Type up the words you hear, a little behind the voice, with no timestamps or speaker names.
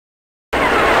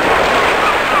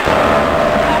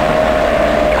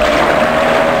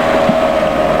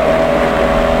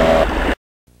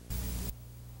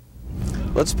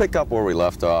Let's pick up where we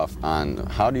left off on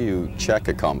how do you check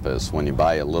a compass when you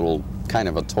buy a little kind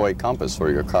of a toy compass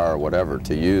for your car or whatever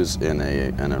to use in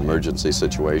an emergency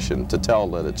situation to tell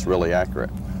that it's really accurate.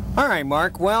 All right,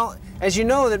 Mark. Well, as you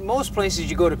know that most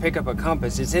places you go to pick up a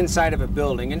compass, it's inside of a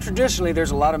building, and traditionally there's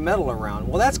a lot of metal around.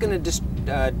 Well, that's going to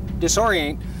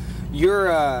disorient your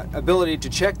ability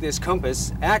to check this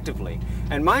compass actively.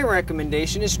 And my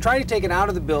recommendation is try to take it out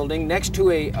of the building next to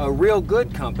a real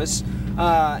good compass,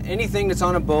 anything that's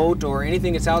on a boat or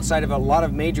anything that's outside of a lot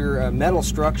of major metal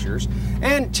structures,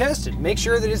 and test it. Make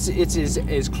sure that it's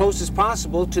as close as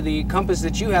possible to the compass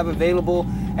that you have available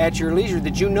at your leisure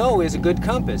that you know is a good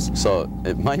compass. So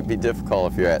it might be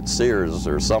difficult if you're at Sears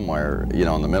or somewhere, you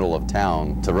know, in the middle of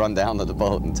town to run down to the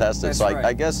boat and test it. That's so right.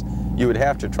 I guess you would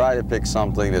have to try to pick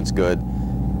something that's good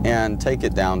and take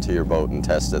it down to your boat and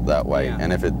test it that way. Yeah.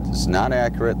 And if it's not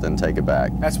accurate, then take it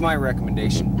back. That's my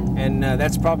recommendation, and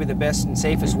that's probably the best and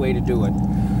safest way to do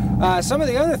it. Some of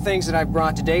the other things that I've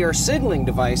brought today are signaling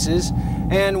devices,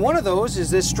 and one of those is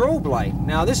this strobe light.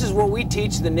 Now, this is what we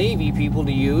teach the Navy people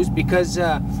to use because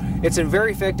it's a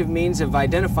very effective means of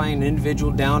identifying an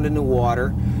individual down in the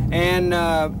water, and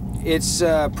it's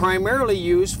primarily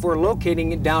used for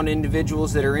locating down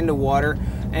individuals that are in the water,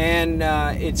 and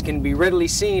it can be readily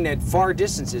seen at far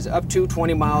distances, up to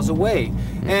 20 miles away.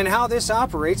 And how this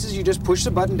operates is you just push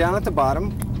the button down at the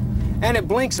bottom, and it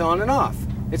blinks on and off.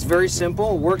 It's very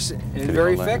simple, works, and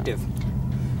very effective.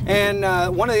 And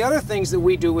one of the other things that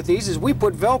we do with these is we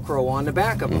put Velcro on the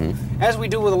back of them, as we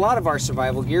do with a lot of our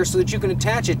survival gear, so that you can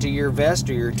attach it to your vest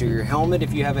or to your helmet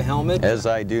if you have a helmet. As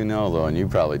I do know, though, and you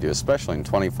probably do, especially in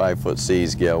 25-foot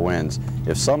seas, gale winds,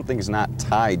 if something's not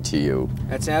tied to you,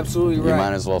 that's absolutely right. You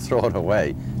might as well throw it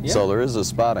away. Yeah. So there is a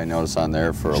spot I notice on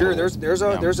there for sure. a little,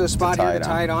 there's a spot here to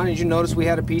tie it on. As you notice, we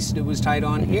had a piece that was tied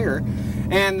on here,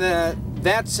 and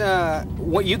that's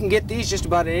what you can get these just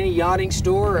about at any yachting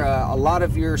store. A lot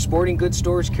of your sporting goods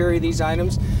stores carry these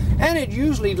items, and it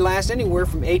usually lasts anywhere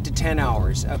from 8 to 10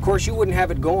 hours. Of course, you wouldn't have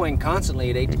it going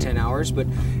constantly at 8 to 10 hours, but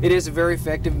it is a very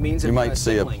effective means of You might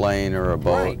see a plane or a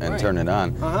boat and turn it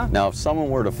on. Now, if someone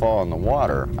were to fall in the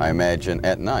water, I imagine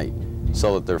at night,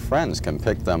 so that their friends can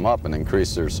pick them up and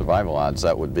increase their survival odds,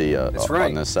 that would be a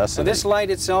necessity. So this light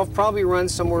itself probably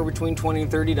runs somewhere between $20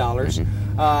 and $30,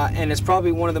 and it's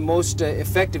probably one of the most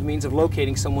effective means of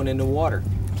locating someone in the water.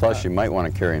 Plus, you might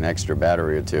want to carry an extra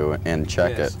battery or two and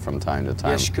check it from time to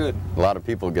time. Yes, you could. A lot of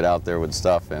people get out there with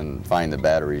stuff and find the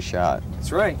battery shot.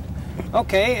 That's right.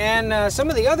 Okay, and some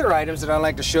of the other items that I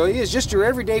like to show you is just your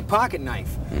everyday pocket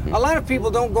knife. A lot of people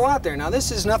don't go out there. Now,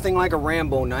 this is nothing like a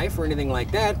Rambo knife or anything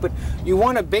like that, but you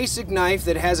want a basic knife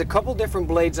that has a couple different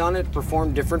blades on it to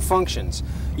perform different functions.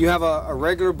 You have a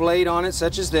regular blade on it,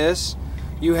 such as this.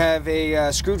 You have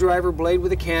a screwdriver blade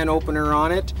with a can opener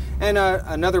on it, and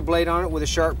another blade on it with a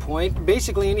sharp point.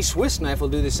 Basically, any Swiss knife will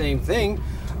do the same thing.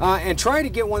 And try to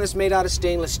get one that's made out of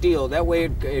stainless steel. That way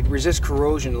it resists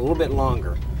corrosion a little bit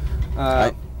longer.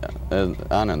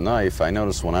 On a knife, I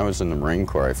noticed when I was in the Marine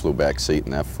Corps, I flew back seat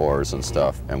in F4s and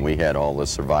stuff, and we had all the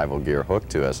survival gear hooked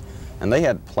to us. And they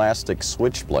had plastic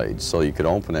switchblades, so you could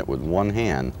open it with one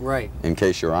hand in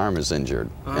case your arm is injured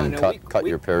and cut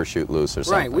your parachute loose or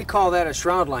something. Right, we call that a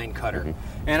shroud line cutter.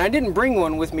 And I didn't bring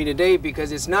one with me today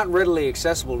because it's not readily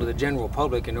accessible to the general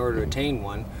public in order to attain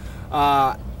one.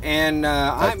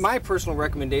 My personal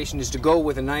recommendation is to go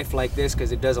with a knife like this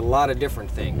because it does a lot of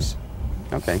different things.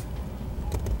 Okay.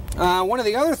 One of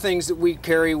the other things that we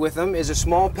carry with them is a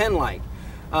small pen light.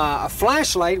 A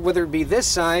flashlight, whether it be this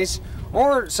size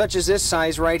or such as this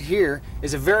size right here,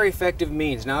 is a very effective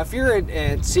means. Now, if you're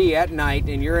at sea at night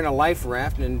and you're in a life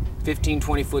raft in 15,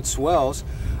 20-foot swells,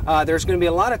 there's going to be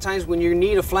a lot of times when you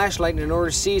need a flashlight in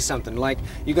order to see something, like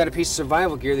you got a piece of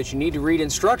survival gear that you need to read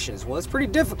instructions. Well, it's pretty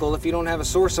difficult if you don't have a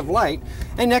source of light,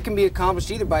 and that can be accomplished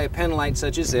either by a pen light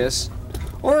such as this,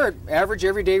 or average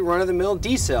everyday run-of-the-mill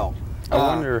D-cell. I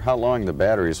wonder how long the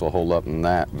batteries will hold up in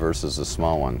that versus a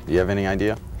small one. Do you have any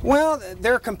idea? Well,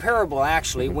 they're comparable,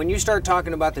 actually. When you start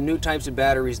talking about the new types of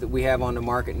batteries that we have on the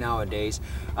market nowadays,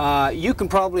 you can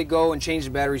probably go and change the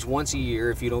batteries once a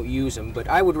year if you don't use them, but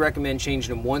I would recommend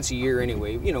changing them once a year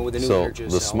anyway, you know, with the new energy cell.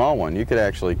 So the small one, you could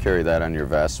actually carry that on your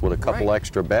vest with a couple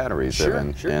extra batteries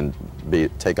and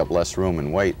take up less room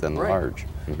and weight than the large.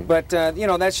 But, you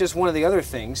know, that's just one of the other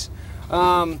things.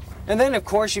 And then, of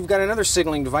course, you've got another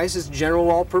signaling device, it's a general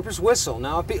all-purpose whistle.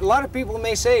 Now, a lot of people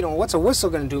may say, what's a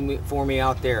whistle going to do for me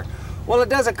out there? Well, it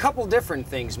does a couple different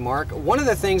things, Mark. One of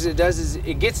the things it does is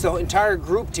it gets the entire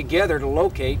group together to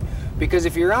locate, because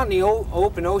if you're out in the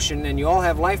open ocean and you all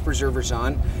have life preservers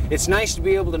on, it's nice to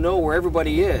be able to know where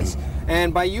everybody is.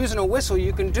 And by using a whistle,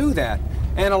 you can do that.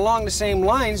 And along the same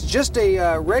lines, just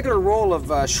a regular roll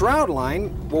of shroud line,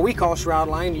 what we call shroud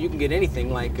line, you can get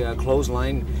anything like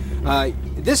clothesline.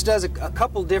 This does a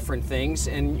couple different things,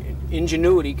 and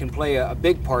ingenuity can play a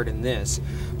big part in this.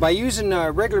 By using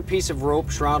a regular piece of rope,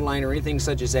 shroud line, or anything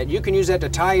such as that, you can use that to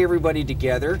tie everybody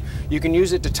together. You can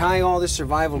use it to tie all this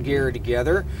survival gear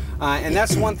together. And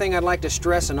that's one thing I'd like to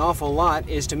stress an awful lot,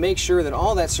 is to make sure that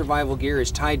all that survival gear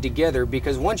is tied together,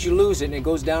 because once you lose it and it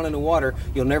goes down in the water,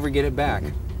 you'll never get it back.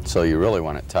 So you really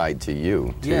want it tied to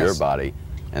you, to your body.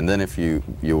 And then if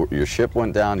your ship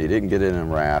went down, you didn't get it in a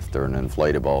raft or an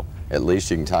inflatable, at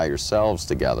least you can tie yourselves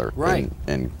together, right,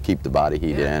 and keep the body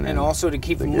heat in. And also to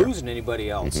keep from losing anybody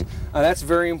else. That's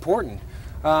very important.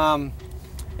 And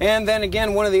then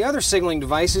again, one of the other signaling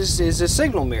devices is a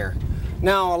signal mirror.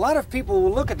 Now, a lot of people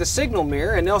will look at the signal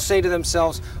mirror and they'll say to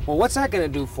themselves, well, what's that going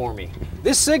to do for me?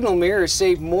 This signal mirror has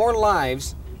saved more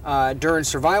lives during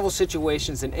survival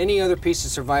situations than any other piece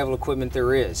of survival equipment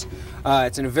there is.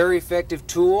 It's a very effective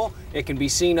tool. It can be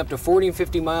seen up to 40 and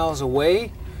 50 miles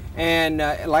away. And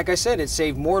like I said, it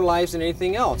saved more lives than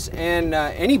anything else. And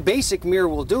any basic mirror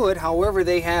will do it. However,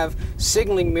 they have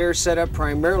signaling mirrors set up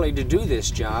primarily to do this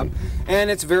job.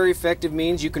 And it's very effective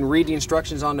means you can read the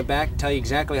instructions on the back, tell you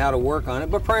exactly how to work on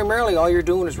it. But primarily all you're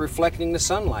doing is reflecting the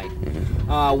sunlight.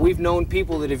 We've known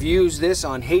people that have used this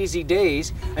on hazy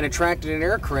days and attracted an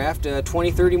aircraft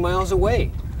 20, 30 miles away.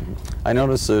 I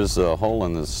notice there's a hole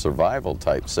in the survival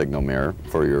type signal mirror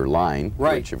for your line,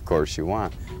 which of course you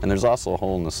want. And there's also a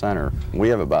hole in the center. We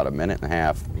have about a minute and a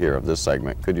half here of this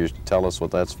segment. Could you tell us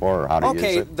what that's for, or how to use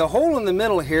it? Okay, the hole in the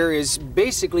middle here is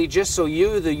basically just so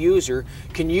you, the user,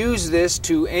 can use this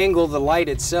to angle the light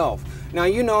itself. Now,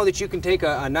 you know that you can take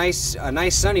a nice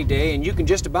sunny day and you can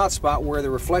just about spot where the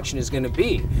reflection is going to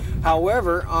be.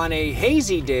 However, on a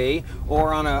hazy day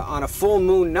or on a full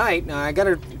moon night, now I got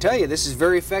to tell you, this is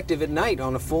very effective at night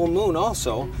on a full moon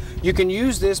also. You can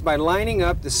use this by lining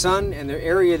up the sun and the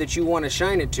area that you want to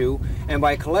shine it to, and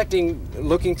by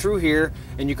looking through here,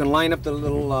 and you can line up the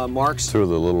little marks. Through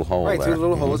the little hole there. Through the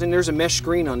little holes, and there's a mesh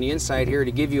screen on the inside here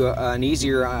to give you an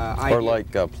easier idea. Or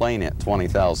like a plane at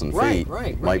 20,000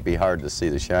 feet. Might be hard to see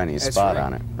the shiny spot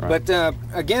on it. But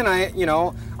again,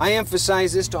 I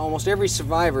emphasize this to almost every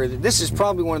survivor, that this is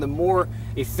probably one of the more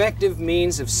effective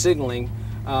means of signaling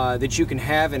that you can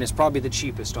have, and it's probably the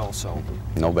cheapest also.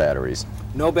 No batteries.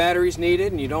 No batteries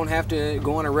needed, and you don't have to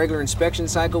go on a regular inspection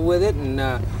cycle with it.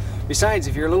 And besides,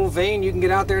 if you're a little vain, you can get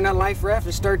out there in that life raft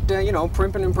and start,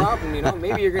 primping and propping.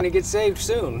 Maybe you're going to get saved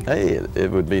soon. Hey,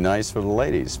 it would be nice for the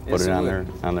ladies. Put it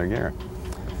on their gear.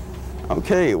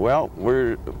 Okay, well,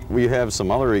 we have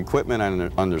some other equipment, I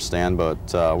understand, but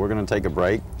we're going to take a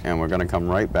break, and we're going to come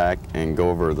right back and go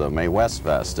over the May West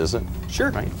vest, is it?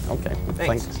 Sure. Right, okay.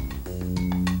 Thanks.